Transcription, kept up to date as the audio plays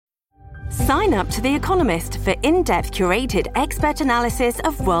Sign up to The Economist for in-depth curated expert analysis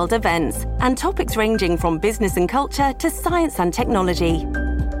of world events and topics ranging from business and culture to science and technology.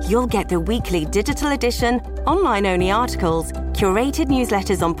 You'll get the weekly digital edition, online-only articles, curated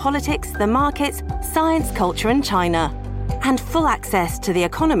newsletters on politics, the markets, science, culture, and China, and full access to The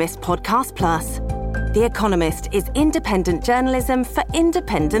Economist Podcast Plus. The Economist is independent journalism for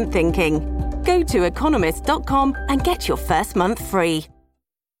independent thinking. Go to economist.com and get your first month free.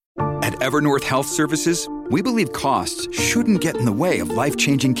 At Evernorth Health Services, we believe costs shouldn't get in the way of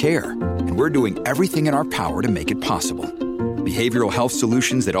life-changing care, and we're doing everything in our power to make it possible. Behavioral health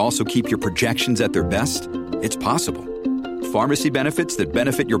solutions that also keep your projections at their best? It's possible. Pharmacy benefits that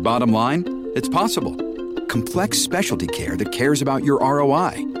benefit your bottom line? It's possible. Complex specialty care that cares about your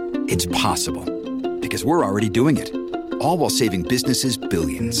ROI? It's possible. Because we're already doing it. All while saving businesses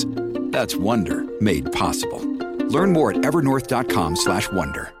billions. That's Wonder made possible. Learn more at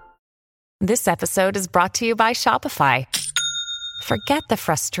evernorth.com/wonder. This episode is brought to you by Shopify. Forget the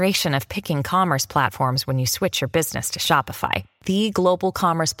frustration of picking commerce platforms when you switch your business to Shopify, the global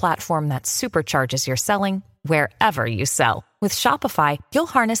commerce platform that supercharges your selling wherever you sell. With Shopify, you'll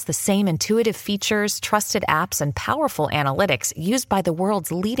harness the same intuitive features, trusted apps, and powerful analytics used by the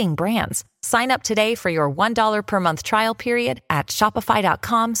world's leading brands. Sign up today for your $1 per month trial period at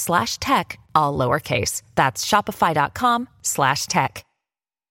shopify.com/tech, all lowercase. That's shopify.com/tech.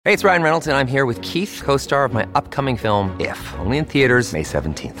 Hey, it's Ryan Reynolds, and I'm here with Keith, co-star of my upcoming film, If, only in theaters May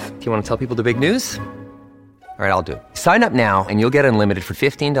 17th. Do you want to tell people the big news? All right, I'll do it. Sign up now and you'll get unlimited for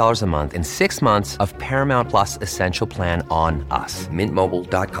 $15 a month and 6 months of Paramount Plus Essential Plan on us.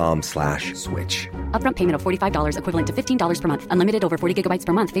 MintMobile.com/switch. Upfront payment of $45 equivalent to $15 per month. Unlimited over 40 gigabytes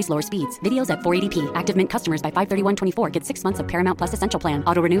per month. Face lower speeds. Videos at 480p. Active Mint customers by 531.24 get 6 months of Paramount Plus Essential Plan.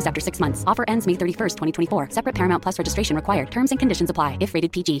 Auto renews after 6 months. Offer ends May 31st, 2024. Separate Paramount Plus registration required. Terms and conditions apply if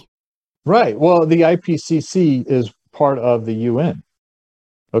rated PG. Right. Well, the IPCC is part of the UN.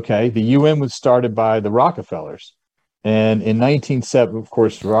 Okay. The UN was started by the Rockefellers. And in 1970, of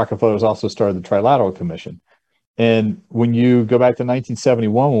course, the Rockefellers also started the Trilateral Commission. And when you go back to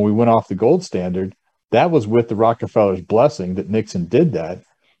 1971, when we went off the gold standard, that was with the Rockefellers' blessing that Nixon did that.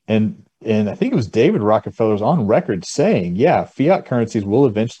 And I think it was David Rockefeller's on record saying, yeah, fiat currencies will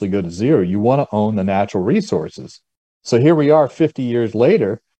eventually go to zero. You want to own the natural resources. So here we are 50 years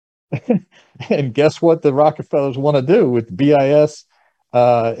later. And guess what the Rockefellers want to do with BIS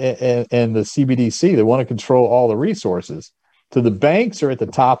and the CBDC? They want to control all the resources. So the banks are at the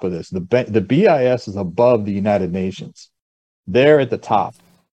top of this. The BIS is above the United Nations. They're at the top.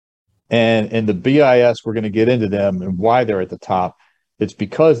 And the BIS, we're going to get into them and why they're at the top. It's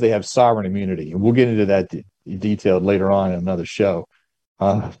because they have sovereign immunity. And we'll get into that detailed later on in another show.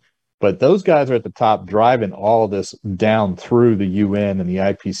 But those guys are at the top driving all of this down through the UN and the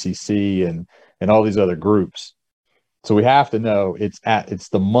IPCC and all these other groups. So we have to know it's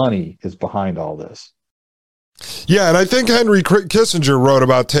the money is behind all this. Yeah, and I think Henry Kissinger wrote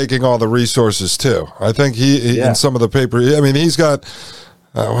about taking all the resources too. I think he in some of the paper, I mean, he's got,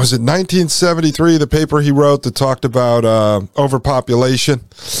 was it 1973, the paper he wrote that talked about overpopulation?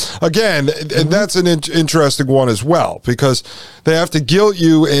 Again, and that's an interesting one as well, because they have to guilt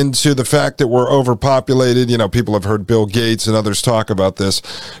you into the fact that we're overpopulated. You know, people have heard Bill Gates and others talk about this.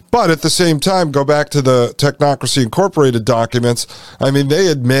 But at the same time, go back to the Technocracy Incorporated documents. I mean, they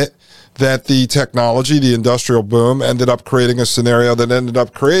admit that the technology, the industrial boom, ended up creating a scenario that ended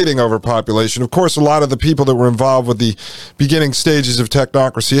up creating overpopulation. Of course, a lot of the people that were involved with the beginning stages of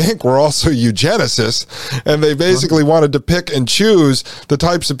Technocracy Inc. were also eugenicists, and they basically wanted to pick and choose the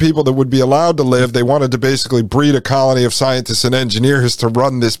types of people that would be allowed to live. They wanted to basically breed a colony of scientists and engineers to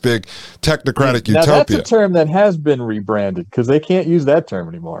run this big technocratic utopia. Now, that's a term that has been rebranded because they can't use that term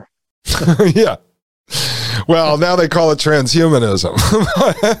anymore. Yeah. Well, now they call it transhumanism.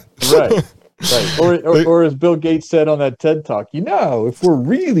 Right. Or as Bill Gates said on that TED Talk, if we're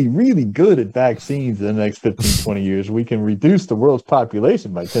really, really good at vaccines in the next 15, 20 years, we can reduce the world's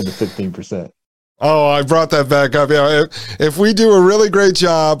population by 10 to 15%. Oh, I brought that back up. Yeah, if we do a really great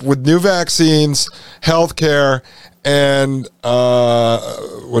job with new vaccines, healthcare, and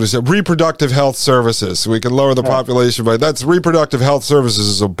reproductive health services, we can lower the population by. That's reproductive health services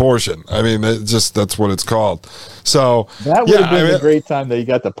is abortion. I mean, that's what it's called. So that would have been a great time that you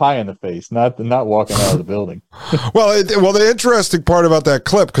got the pie in the face, not walking out of the building. Well, the interesting part about that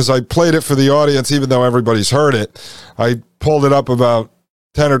clip, because I played it for the audience, even though everybody's heard it, I pulled it up about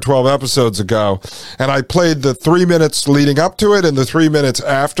 10 or 12 episodes ago, and I played the 3 minutes leading up to it and the 3 minutes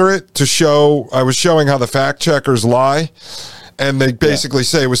after it to show, I was showing how the fact checkers lie. and they basically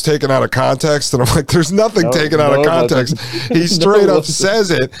say it was taken out of context. And I'm like, there's nothing taken out of context. He straight up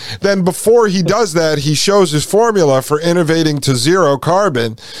says it. Then before he does that, he shows his formula for innovating to zero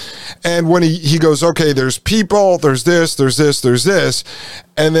carbon. And when he goes, okay, there's people, there's this.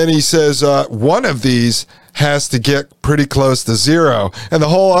 And then he says, one of these has to get pretty close to zero. And the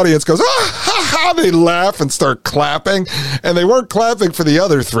whole audience goes, ah, ha, ha. They laugh and start clapping. And they weren't clapping for the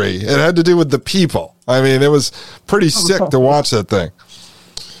other three. It had to do with the people. I mean, it was pretty sick to watch that thing.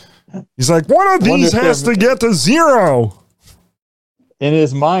 He's like, one of these has to get to zero. In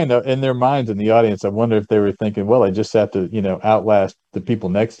his mind, in their minds, in the audience, I wonder if they were thinking, well, I just have to, outlast the people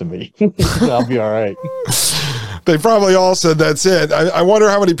next to me. I'll be all right. They probably all said that's it. I wonder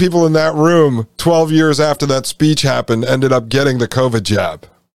how many people in that room 12 years after that speech happened ended up getting the COVID jab.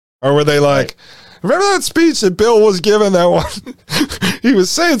 Or were they like, remember that speech that Bill was giving, that one? He was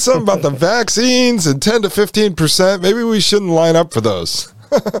saying something about the vaccines and 10 to 15%. Maybe we shouldn't line up for those.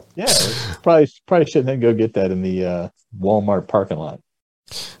 Yeah, probably shouldn't go get that in the Walmart parking lot.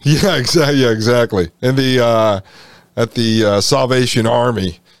 Yeah, exactly. In the at the Salvation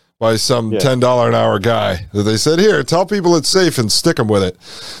Army by some $10 an hour guy that they said, here, tell people it's safe and stick them with it.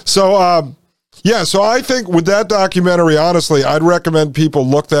 So, so I think with that documentary, honestly, I'd recommend people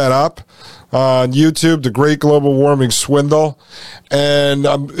look that up on YouTube, The Great Global Warming Swindle. And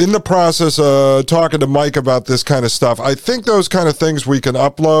I'm in the process of talking to Mike about this kind of stuff. I think those kind of things we can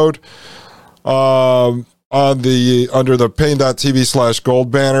upload under the pain.tv/gold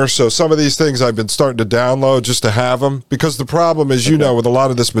banner. So some of these things I've been starting to download just to have them, because the problem, as you know, with a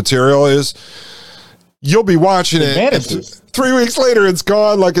lot of this material is you'll be watching it and 3 weeks later it's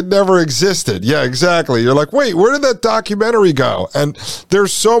gone like it never existed. Yeah, exactly. You're like, wait, where did that documentary go? And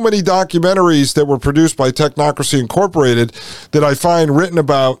there's so many documentaries that were produced by Technocracy Incorporated that I find written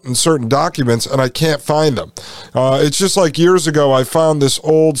about in certain documents, and I can't find them. It's just like years ago, I found this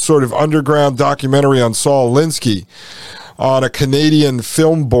old sort of underground documentary on Saul Alinsky on a Canadian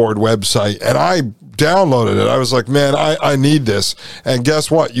film board website, and I downloaded it. I was like, man, I need this. And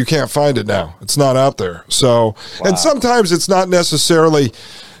guess what? You can't find it now. It's not out there. So, and sometimes it's not necessarily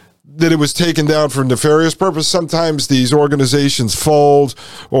that it was taken down for nefarious purpose. Sometimes these organizations fold,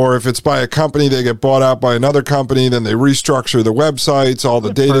 or if it's by a company, they get bought out by another company, then they restructure the websites, all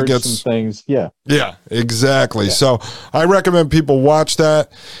the data gets things. Yeah, exactly. Yeah. So I recommend people watch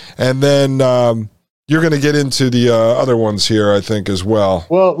that, and then you're going to get into the other ones here, I think, as well.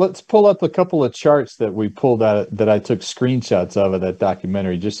 Well, let's pull up a couple of charts that we pulled out that I took screenshots of that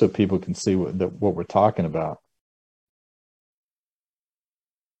documentary, just so people can see what we're talking about.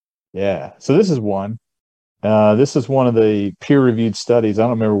 Yeah. So this is one. This is one of the peer-reviewed studies. I don't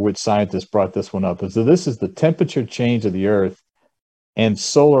remember which scientist brought this one up. So this is the temperature change of the Earth and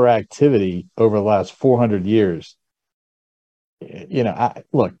solar activity over the last 400 years.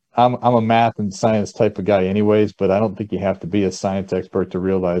 I'm a math and science type of guy anyways, but I don't think you have to be a science expert to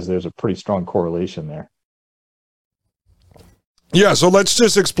realize there's a pretty strong correlation there. Yeah, so let's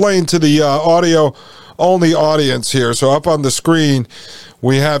just explain to the audio-only audience here. So up on the screen,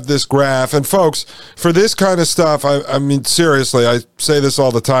 we have this graph. And folks, for this kind of stuff, I mean, seriously, I say this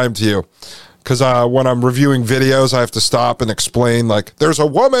all the time to you, because when I'm reviewing videos, I have to stop and explain, like, there's a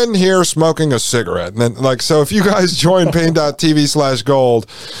woman here smoking a cigarette. And then, like, so if you guys join pain.tv/gold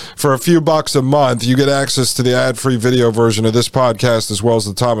for a few bucks a month, you get access to the ad-free video version of this podcast, as well as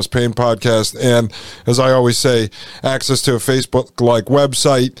the Thomas Paine podcast. And as I always say, access to a Facebook-like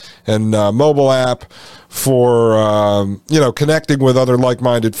website and mobile app for, connecting with other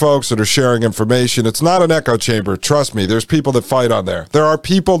like-minded folks that are sharing information. It's not an echo chamber. Trust me, there's people that fight on there. There are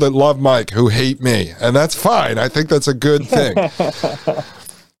people that love Mike who hate me, and that's fine. I think that's a good thing.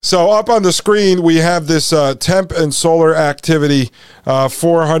 So up on the screen, we have this temp and solar activity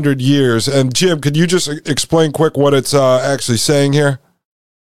 400 years. And Jim, could you just explain quick what it's actually saying here?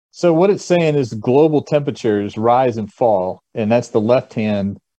 So what it's saying is global temperatures rise and fall, and that's the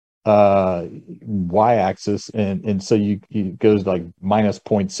left-hand y-axis, and so you goes like minus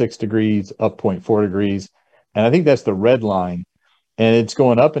 0.6 degrees, up 0.4 degrees, and I think that's the red line, and it's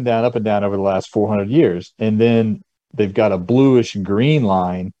going up and down over the last 400 years. And then they've got a bluish green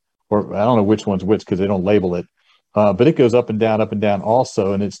line, or I don't know which one's which because they don't label it, but it goes up and down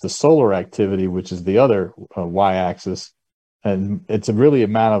also, and it's the solar activity, which is the other y-axis, and it's a really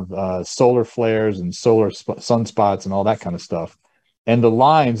amount of solar flares and solar sunspots and all that kind of stuff. And the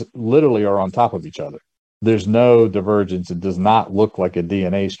lines literally are on top of each other. There's no divergence. It does not look like a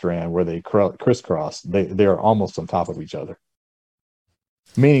DNA strand where they crisscross. They are almost on top of each other,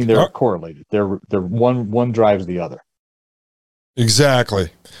 meaning they're correlated. They're one drives the other.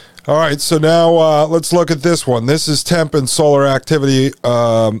 Exactly. All right, so now let's look at this one. This is temp and solar activity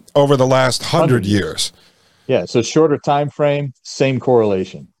over the last 100 years. Yeah, so shorter time frame, same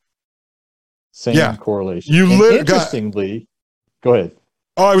correlation. Same correlation. Interestingly, go ahead.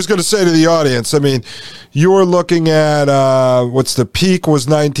 Oh, I was going to say to the audience, I mean, you're looking at what's the peak was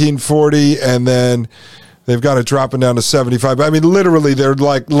 1940, and then they've got it dropping down to 75. I mean, literally, they're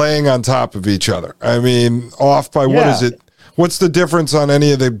like laying on top of each other. I mean, off by what is it? What's the difference on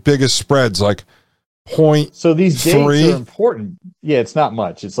any of the biggest spreads? Like 0.3? So these dates are important. Yeah, it's not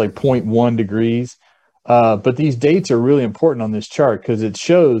much. It's like 0.1 degrees. But these dates are really important on this chart because it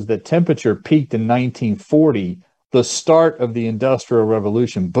shows that temperature peaked in 1940, the start of the Industrial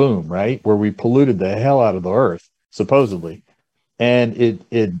Revolution boom, right? Where we polluted the hell out of the earth, supposedly. And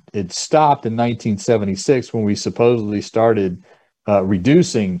it stopped in 1976 when we supposedly started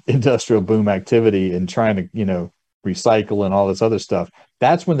reducing industrial boom activity and trying to, recycle and all this other stuff.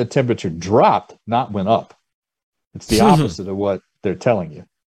 That's when the temperature dropped, not went up. It's the opposite of what they're telling you.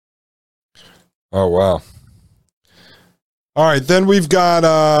 Oh, wow. All right, then we've got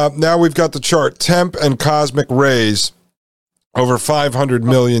the chart, temp and cosmic rays over 500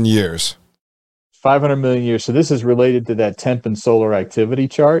 million years. 500 million years. So this is related to that temp and solar activity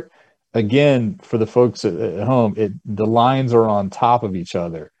chart. Again, for the folks at home, the lines are on top of each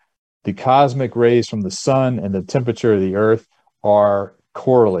other. The cosmic rays from the sun and the temperature of the earth are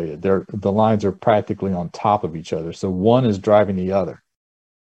correlated. The lines are practically on top of each other. So one is driving the other.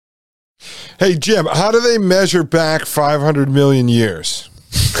 Hey, Jim, how do they measure back 500 million years?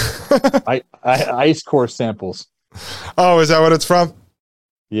 Ice core samples. Oh, is that what it's from?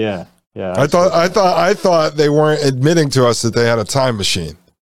 Yeah. I thought they weren't admitting to us that they had a time machine.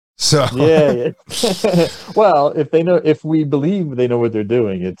 So yeah. Well, if we believe they know what they're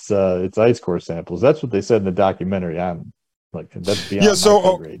doing, it's ice core samples. That's what they said in the documentary. I'm like, that's beyond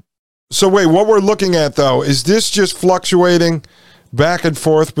my grade. So wait, what we're looking at though, is this just fluctuating back and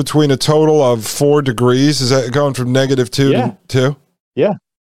forth between a total of 4 degrees? Is that going from -2 to 2? Yeah,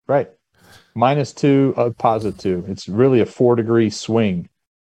 right. -2, +2. It's really a 4-degree swing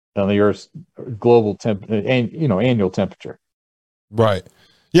on the Earth's global annual temperature. Right.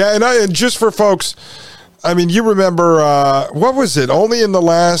 Yeah, and just for folks, I mean, you remember what was it? Only in the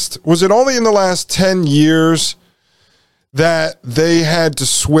last 10 years that they had to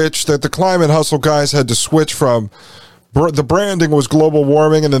switch, that the Climate Hustle guys had to switch from the branding was global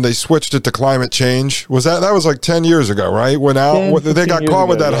warming, and then they switched it to climate change. That was like 10 years ago, right? They got caught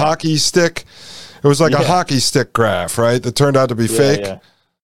with that hockey stick. It was like a hockey stick graph, right? That turned out to be fake.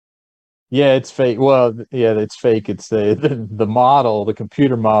 Yeah, it's fake. Well, yeah, it's fake. It's the model, the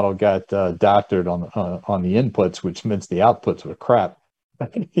computer model got doctored on the inputs, which means the outputs were crap.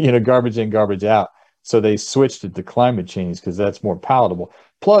 Garbage in, garbage out. So they switched it to climate change because that's more palatable.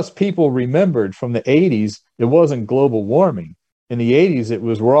 Plus, people remembered from the 80s, it wasn't global warming. In the 80s, it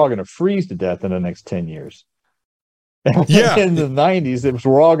was we're all going to freeze to death in the next 10 years. Yeah. In the 90s, it was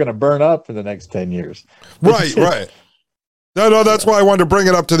we're all going to burn up for the next 10 years. Right. No, that's why I wanted to bring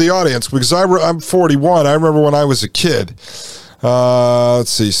it up to the audience, because I'm 41. I remember when I was a kid. Let's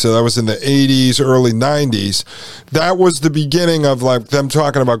see. So that was in the 80s, early 90s. That was the beginning of like them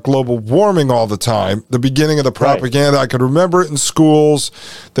talking about global warming all the time. The beginning of the propaganda. Right. I could remember it in schools.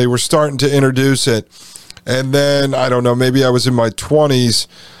 They were starting to introduce it. And then, I don't know, maybe I was in my 20s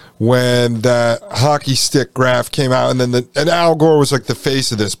when that hockey stick graph came out, and then and Al Gore was like the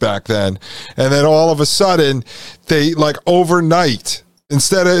face of this back then. And then all of a sudden, they like overnight,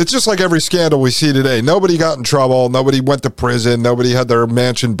 it's just like every scandal we see today. Nobody got in trouble. Nobody went to prison. Nobody had their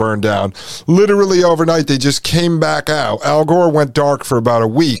mansion burned down. Literally overnight, they just came back out. Al Gore went dark for about a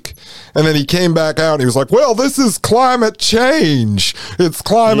week. And then he came back out and he was like, well, this is climate change. It's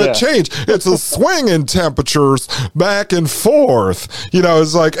climate change. It's a swing in temperatures back and forth.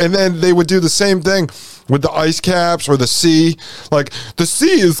 It's like, and then they would do the same thing with the ice caps or the sea. Like, the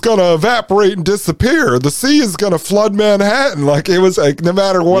sea is going to evaporate and disappear. The sea is going to flood Manhattan. Like, it was like, no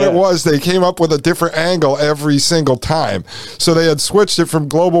matter what it was, they came up with a different angle every single time. So they had switched it from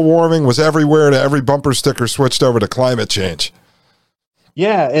global warming was everywhere to every bumper sticker switched over to climate change.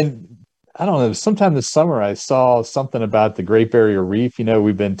 Yeah, and I don't know, sometime this summer I saw something about the Great Barrier Reef.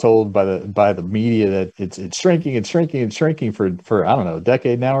 We've been told by the media that it's shrinking for I don't know, a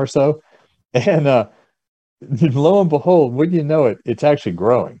decade now or so. And lo and behold, wouldn't you know it, it's actually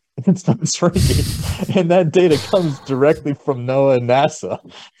growing. It's not shrinking. And that data comes directly from NOAA and NASA.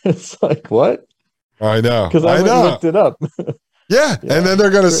 It's like, what? I know. Because I looked it up. Yeah, and then they're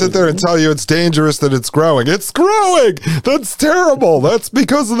going to sit there and tell you it's dangerous that it's growing. It's growing. That's terrible. That's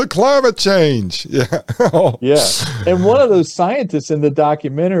because of the climate change. Yeah. Yeah. And one of those scientists in the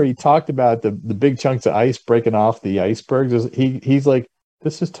documentary talked about the big chunks of ice breaking off the icebergs. He's like,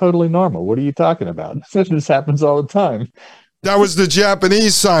 this is totally normal. What are you talking about? This happens all the time. That was the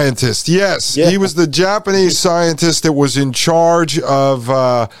Japanese scientist. Yes. Yeah. He was the Japanese scientist that was in charge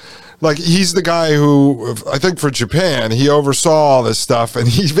of he's the guy who, I think for Japan, he oversaw all this stuff, and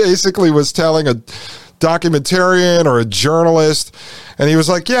he basically was telling a documentarian or a journalist, and he was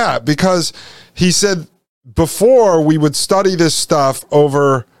like, yeah, because he said before we would study this stuff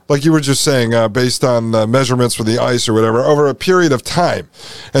over, like you were just saying, based on measurements for the ice or whatever, over a period of time.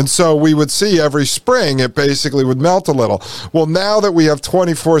 And so we would see every spring it basically would melt a little. Well, now that we have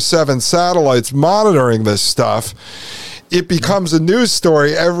 24/7 satellites monitoring this stuff, it becomes a news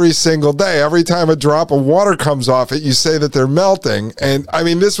story every single day. Every time a drop of water comes off it, you say that they're melting. And I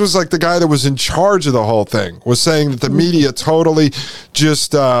mean, this was like the guy that was in charge of the whole thing was saying that the media totally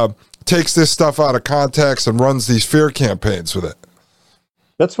just takes this stuff out of context and runs these fear campaigns with it.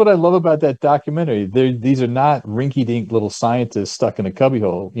 That's what I love about that documentary. These are not rinky-dink little scientists stuck in a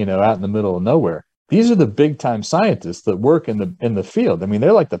cubbyhole, out in the middle of nowhere. These are the big-time scientists that work in the field. I mean,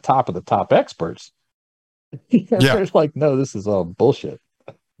 they're like the top of the top experts. They're like, no, this is all bullshit.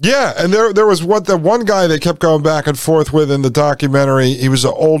 Yeah, and there was the one guy they kept going back and forth with in the documentary. He was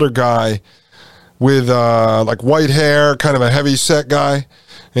an older guy with like white hair, kind of a heavy set guy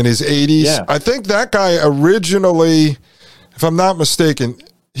in his 80s. Yeah. I think that guy originally, if I'm not mistaken,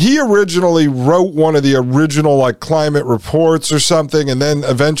 he originally wrote one of the original like climate reports or something, and then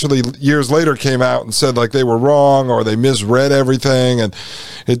eventually years later came out and said like they were wrong or they misread everything, and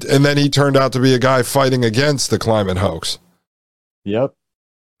then he turned out to be a guy fighting against the climate hoax. Yep.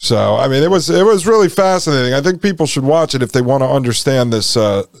 So I mean, it was really fascinating. I think people should watch it if they want to understand this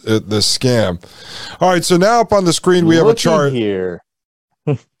scam. All right, so now up on the screen we have a chart here.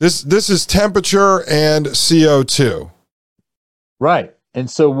 This is temperature and CO2. Right. And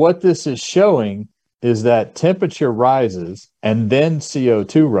so what this is showing is that temperature rises and then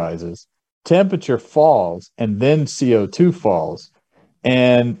CO2 rises, temperature falls and then CO2 falls.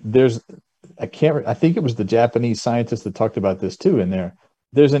 And I think it was the Japanese scientist that talked about this too in there.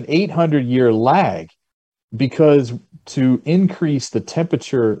 There's an 800-year lag because to increase the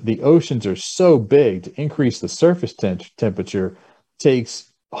temperature, the oceans are so big, to increase the surface temperature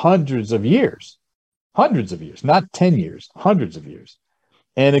takes hundreds of years, not 10 years, hundreds of years.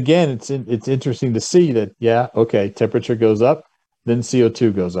 And again, it's interesting to see that, temperature goes up, then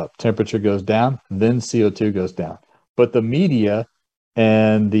CO2 goes up. Temperature goes down, then CO2 goes down. But the media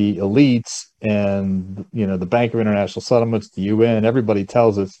and the elites and, the Bank of International Settlements, the UN, everybody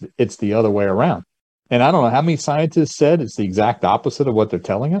tells us it's the other way around. And I don't know how many scientists said it's the exact opposite of what they're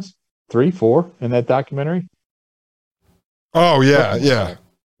telling us. 3, 4 in that documentary. Oh, yeah, yeah.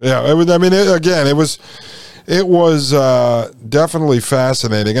 Yeah, it was definitely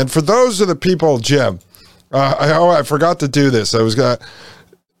fascinating. And for those of the people, Jim, I forgot to do this.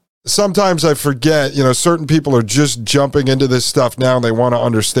 Sometimes I forget, certain people are just jumping into this stuff now and they want to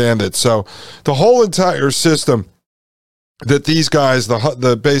understand it. So the whole entire system that these guys,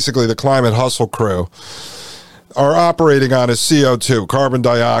 basically the climate hustle crew, are operating on is CO2, carbon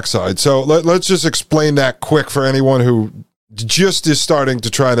dioxide. So let's just explain that quick for anyone who just is starting to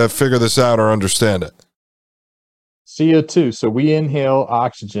try to figure this out or understand it. CO2. So we inhale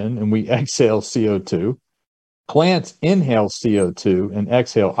oxygen and we exhale CO2. Plants inhale CO2 and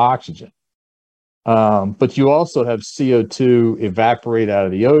exhale oxygen. But you also have CO2 evaporate out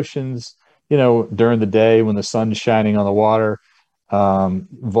of the oceans, during the day when the sun's shining on the water.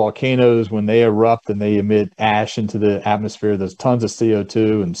 Volcanoes, when they erupt and they emit ash into the atmosphere, there's tons of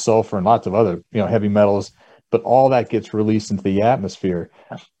CO2 and sulfur and lots of other, heavy metals. But all that gets released into the atmosphere.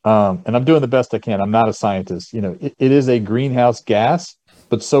 And I'm doing the best I can. I'm not a scientist. It is a greenhouse gas,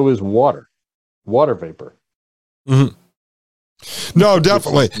 but so is water vapor. Mm-hmm. No,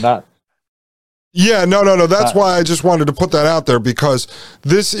 definitely. No. That's why I just wanted to put that out there, because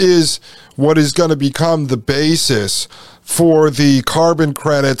this is what is going to become the basis for the carbon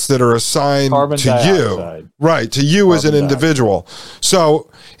credits that are assigned to you. Right, to you as an individual. So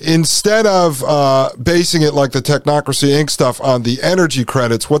instead of basing it like the Technocracy Inc. stuff on the energy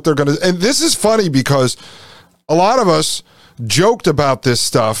credits, what they're going to... And this is funny because a lot of us joked about this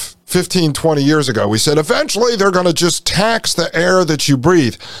stuff 15, 20 years ago. We said, eventually they're going to just tax the air that you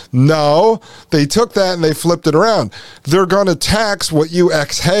breathe. No, they took that and they flipped it around. They're going to tax what you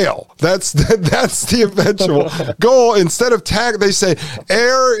exhale. That's the eventual goal. Instead of tax, they say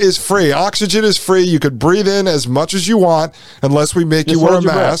air is free. Oxygen is free. You could breathe in as much as you want unless we make you wear a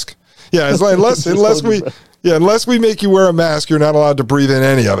mask. Yeah, unless we make you wear a mask, you're not allowed to breathe in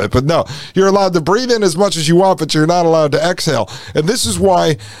any of it. But no, you're allowed to breathe in as much as you want, but you're not allowed to exhale. And this is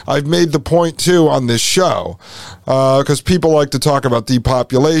why I've made the point, too, on this show, because people like to talk about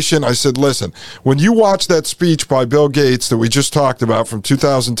depopulation. I said, listen, when you watch that speech by Bill Gates that we just talked about from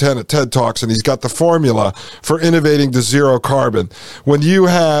 2010 at TED Talks, and he's got the formula for innovating to zero carbon, when you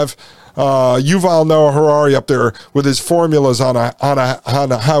have Yuval Noah Harari up there with his formulas on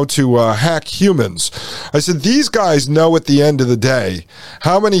how to hack humans. I said, these guys know at the end of the day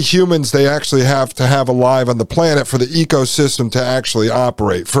how many humans they actually have to have alive on the planet for the ecosystem to actually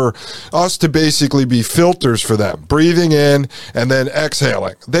operate, for us to basically be filters for them, breathing in and then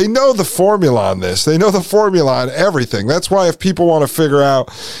exhaling. They know the formula on this. They know the formula on everything. That's why if people want to figure out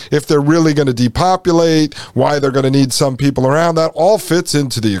if they're really going to depopulate, why they're going to need some people around, that all fits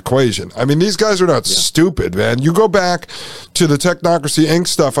into the equation. I mean, these guys are not stupid, man. You go back to the Technocracy Inc.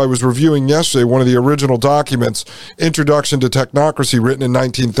 stuff I was reviewing yesterday, one of the original documents, Introduction to Technocracy, written in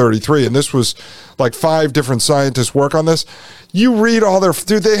 1933, and this was like 5 different scientists work on this. You read all their,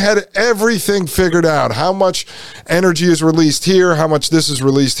 dude, they had everything figured out. How much energy is released here, how much this is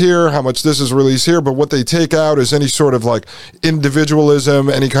released here, how much this is released here. But what they take out is any sort of like individualism,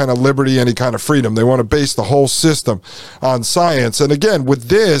 any kind of liberty, any kind of freedom. They want to base the whole system on science. And again, with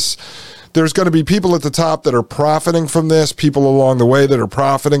this, there's going to be people at the top that are profiting from this, people along the way that are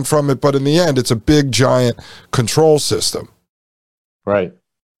profiting from it. But in the end, it's a big, giant control system. Right.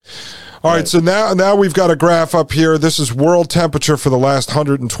 All right, so now we've got a graph up here. This is world temperature for the last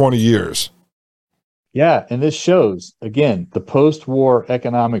 120 years. Yeah, and this shows, again, the post-war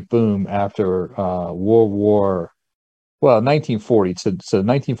economic boom after World War, 1940. So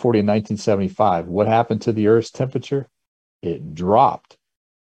 1940 and 1975. What happened to the Earth's temperature? It dropped.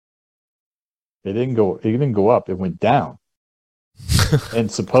 It didn't go up. It went down.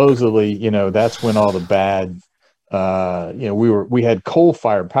 And supposedly, that's when all the bad we had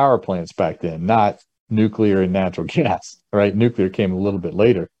coal-fired power plants back then, not nuclear and natural gas, right? Nuclear came a little bit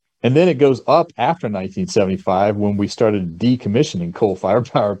later. And then it goes up after 1975 when we started decommissioning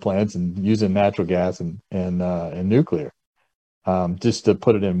coal-fired power plants and using natural gas and nuclear, just to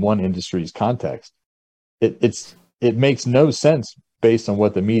put it in one industry's context. It makes no sense based on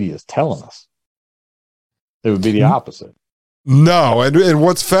what the media is telling us. It would be the opposite. No, and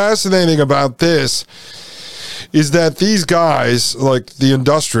what's fascinating about this is that these guys, like the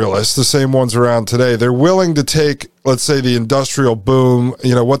industrialists, the same ones around today, they're willing to take, let's say, the industrial boom,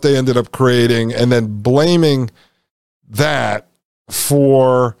 what they ended up creating, and then blaming that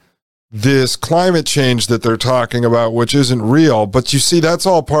for this climate change that they're talking about, which isn't real. But you see, that's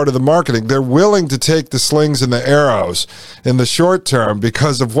all part of the marketing. They're willing to take the slings and the arrows in the short term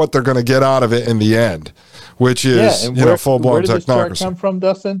because of what they're going to get out of it in the end, which is full-blown where did this chart technocracy. come from,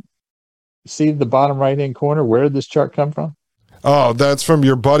 Dustin? See the bottom right-hand corner? Where did this chart come from? Oh, that's from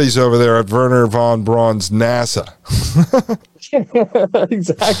your buddies over there at Werner von Braun's NASA.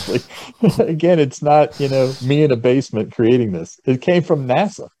 Exactly. Again, it's not, me in a basement creating this. It came from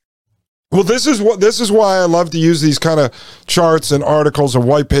NASA. Well, this is why I love to use these kind of charts and articles and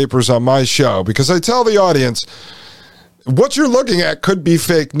white papers on my show, because I tell the audience, what you're looking at could be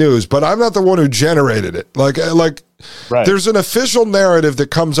fake news, but I'm not the one who generated it. Like right. There's an official narrative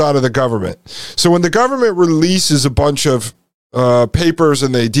that comes out of the government. So when the government releases a bunch of papers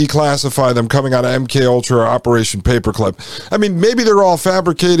and they declassify them coming out of MK Ultra or Operation Paperclip, I mean, maybe they're all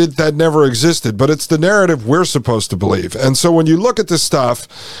fabricated, that never existed, but it's the narrative we're supposed to believe. And so when you look at this stuff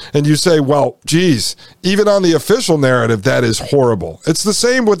and you say, well, geez, even on the official narrative, that is horrible. It's the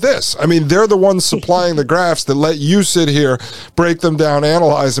same with this. I mean, they're the ones supplying the graphs that let you sit here, break them down,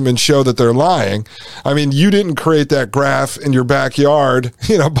 analyze them, and show that they're lying. I mean, you didn't create that graph in your backyard,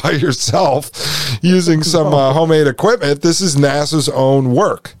 by yourself using some homemade equipment. This is NASA's own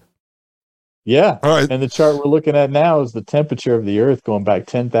work. Yeah. All right. And the chart we're looking at now is the temperature of the Earth going back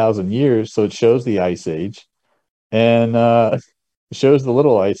 10,000 years. So it shows the Ice Age, and it shows the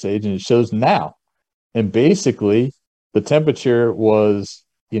Little Ice Age, and it shows now. And basically, the temperature was,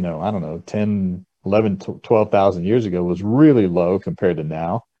 10, 11, 12,000 years ago was really low compared to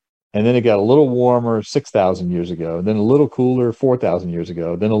now. And then it got a little warmer 6,000 years ago, then a little cooler 4,000 years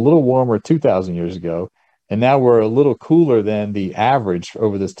ago, then a little warmer 2,000 years ago. And now we're a little cooler than the average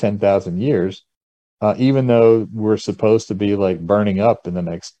over this 10,000 years. even though we're supposed to be like burning up in the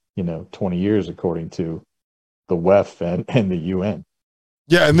next 20 years according to the WEF and the UN.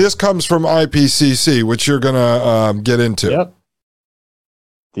 Yeah, and this comes from IPCC, which you're going to get into. Yep.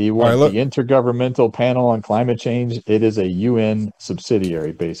 The Intergovernmental Panel on Climate Change, it is a UN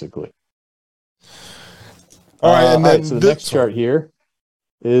subsidiary, basically. All right, and then so the next chart here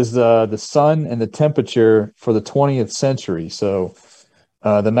is the sun and the temperature for the 20th century. So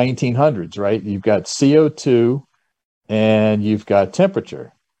the 1900s, right? You've got CO2 and you've got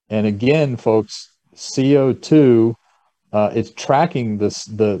temperature. And again, folks, CO2, it's tracking this.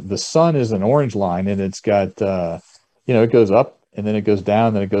 The sun is an orange line, and it's got, it goes up and then it goes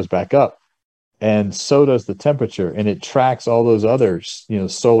down, then it goes back up. And so does the temperature, and it tracks all those other,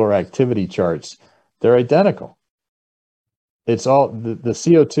 solar activity charts. They're identical. It's all the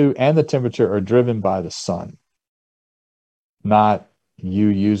CO2 and the temperature are driven by the sun, not you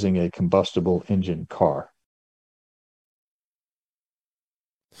using a combustible engine car.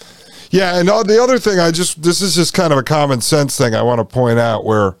 Yeah, and the other thing, this is just kind of a common sense thing I want to point out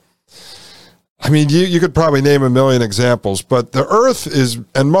where, I mean, you could probably name a million examples, but the Earth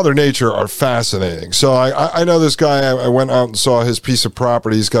and Mother Nature are fascinating. So I know this guy, I went out and saw his piece of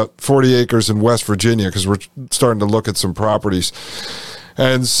property. He's got 40 acres in West Virginia because we're starting to look at some properties.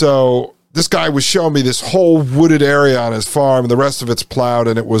 And so this guy was showing me this whole wooded area on his farm, and the rest of it's plowed,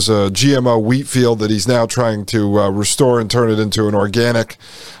 and it was a GMO wheat field that he's now trying to restore and turn it into an organic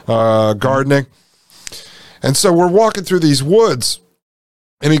gardening. And so we're walking through these woods,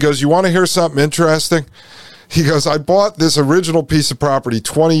 and he goes, "You want to hear something interesting?" He goes, "I bought this original piece of property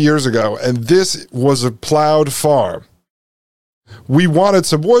 20 years ago, and this was a plowed farm. We wanted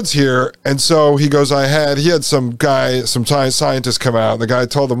some woods here," and so he goes, he had some scientist come out, and the guy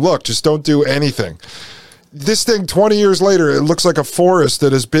told him, "Look, just don't do anything." This thing, 20 years later, it looks like a forest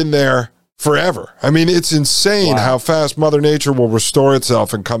that has been there forever. I mean, it's insane how fast Mother Nature will restore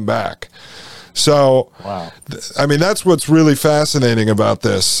itself and come back. So, I mean, that's what's really fascinating about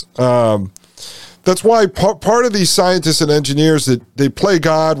this. That's why part of these scientists and engineers, that they play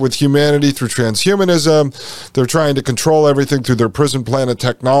God with humanity through transhumanism. They're trying to control everything through their prison planet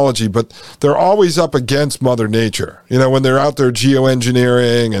technology, but they're always up against Mother Nature. When they're out there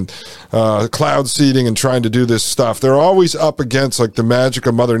geoengineering and cloud seeding and trying to do this stuff, they're always up against like the magic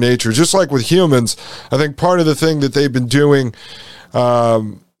of Mother Nature. Just like with humans, I think part of the thing that they've been doing,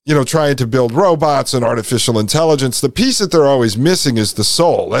 trying to build robots and artificial intelligence, the piece that they're always missing is the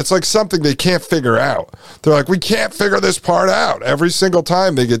soul. That's like something they can't figure out. They're like, we can't figure this part out. Every single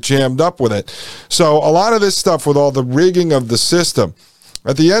time they get jammed up with it. So a lot of this stuff with all the rigging of the system,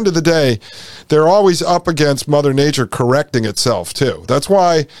 at the end of the day, they're always up against Mother Nature correcting itself too. That's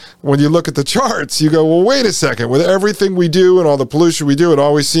why when you look at the charts, you go, well, wait a second. With everything we do and all the pollution we do, it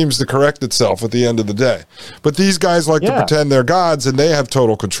always seems to correct itself at the end of the day. But these guys like to pretend they're gods, and they have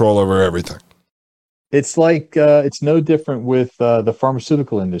total control over everything. It's like it's no different with the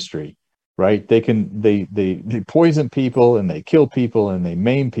pharmaceutical industry, right? They poison people, and they kill people, and they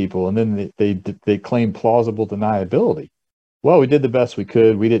maim people, and then they claim plausible deniability. Well, we did the best we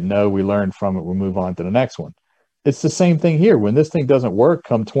could. We didn't know. We learned from it. We'll move on to the next one. It's the same thing here. When this thing doesn't work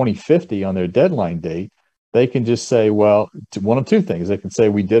come 2050 on their deadline date, they can just say, well, one of two things. They can say,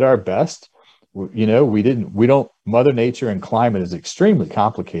 we did our best. Mother Nature and climate is extremely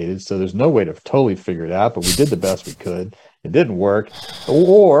complicated, so there's no way to totally figure it out, but we did the best we could. It didn't work.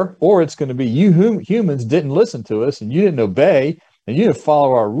 Or it's going to be humans didn't listen to us, and you didn't obey, and you didn't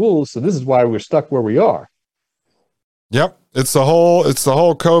follow our rules, so this is why we're stuck where we are. Yep. It's the whole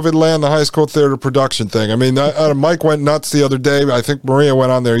COVID land, the high school theater production thing. I mean, Mike went nuts the other day. I think Maria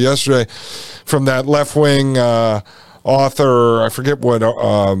went on there yesterday from that left-wing author. I forget what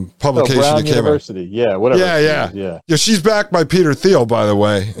publication Brown it came University. out. Yeah, whatever. Yeah. She's backed by Peter Thiel, by the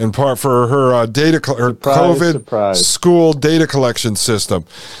way, in part for her her COVID school data collection system.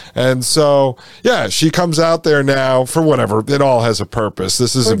 And so, she comes out there now for whatever. It all has a purpose.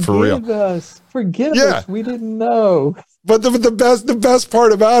 This isn't for real. Forgive us. We didn't know. But the best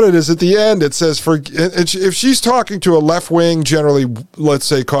part about it is at the end it says, if she's talking to a left-wing, generally, let's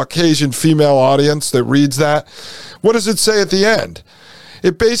say, Caucasian female audience that reads that, what does it say at the end?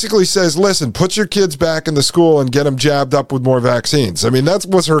 It basically says, listen, put your kids back in the school and get them jabbed up with more vaccines. I mean, that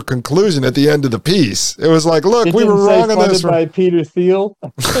was her conclusion at the end of the piece. It was like, look, we were wrong on this. Funded by Peter Thiel.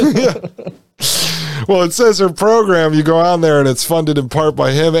 Well, it says her program, you go on there, and it's funded in part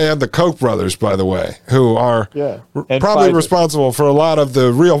by him and the Koch brothers, by the way, who are probably responsible for a lot of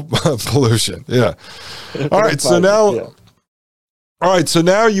the real pollution. Yeah. All right, so now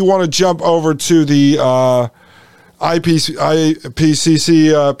you want to jump over to the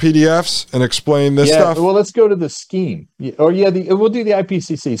IPCC PDFs and explain this stuff? Well, let's go to the scheme. We'll do the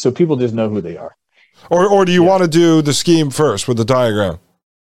IPCC so people just know who they are. Or do you want to do the scheme first with the diagram?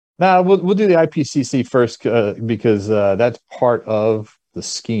 No, we'll do the IPCC first because that's part of the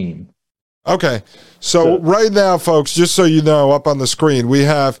scheme. Okay. So right now, folks, just so you know, up on the screen, we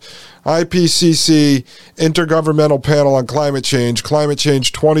have IPCC, Intergovernmental Panel on Climate Change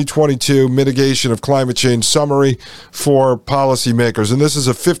 2022 Mitigation of Climate Change Summary for Policymakers. And this is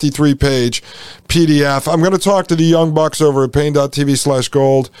a 53-page PDF. I'm going to talk to the young bucks over at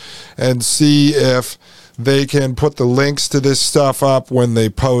pain.tv/gold and see if they can put the links to this stuff up when they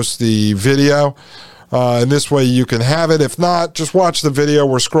post the video. And this way you can have it. If not, just watch the video.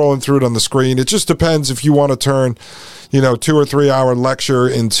 We're scrolling through it on the screen. It just depends if you want to turn, 2 or 3 hour lecture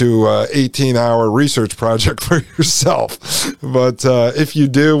into a 18-hour research project for yourself. But if you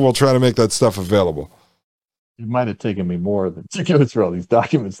do, we'll try to make that stuff available. It might have taken me more to go through all these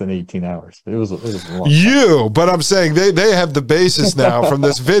documents than 18 hours. It was a long time. But I'm saying they have the basis now from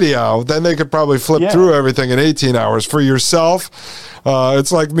this video. Then they could probably flip through everything in 18 hours. For yourself,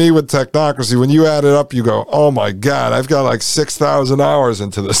 it's like me with Technocracy. When you add it up, you go, oh my God, I've got like 6,000 hours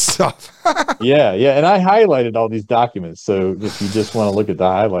into this stuff. Yeah. And I highlighted all these documents. So if you just want to look at the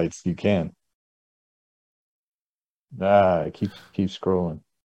highlights, you can. Keep scrolling.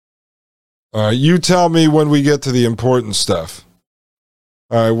 All right, you tell me when we get to the important stuff.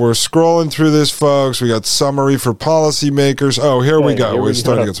 All right, we're scrolling through this, folks. We got summary for policymakers. Oh, here we go. We're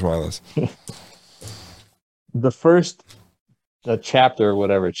starting to get some highlights. The first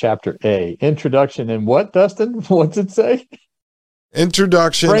chapter, chapter A, introduction and what, Dustin? What's it say?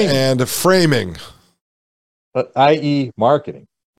 Introduction and framing. I.e. marketing.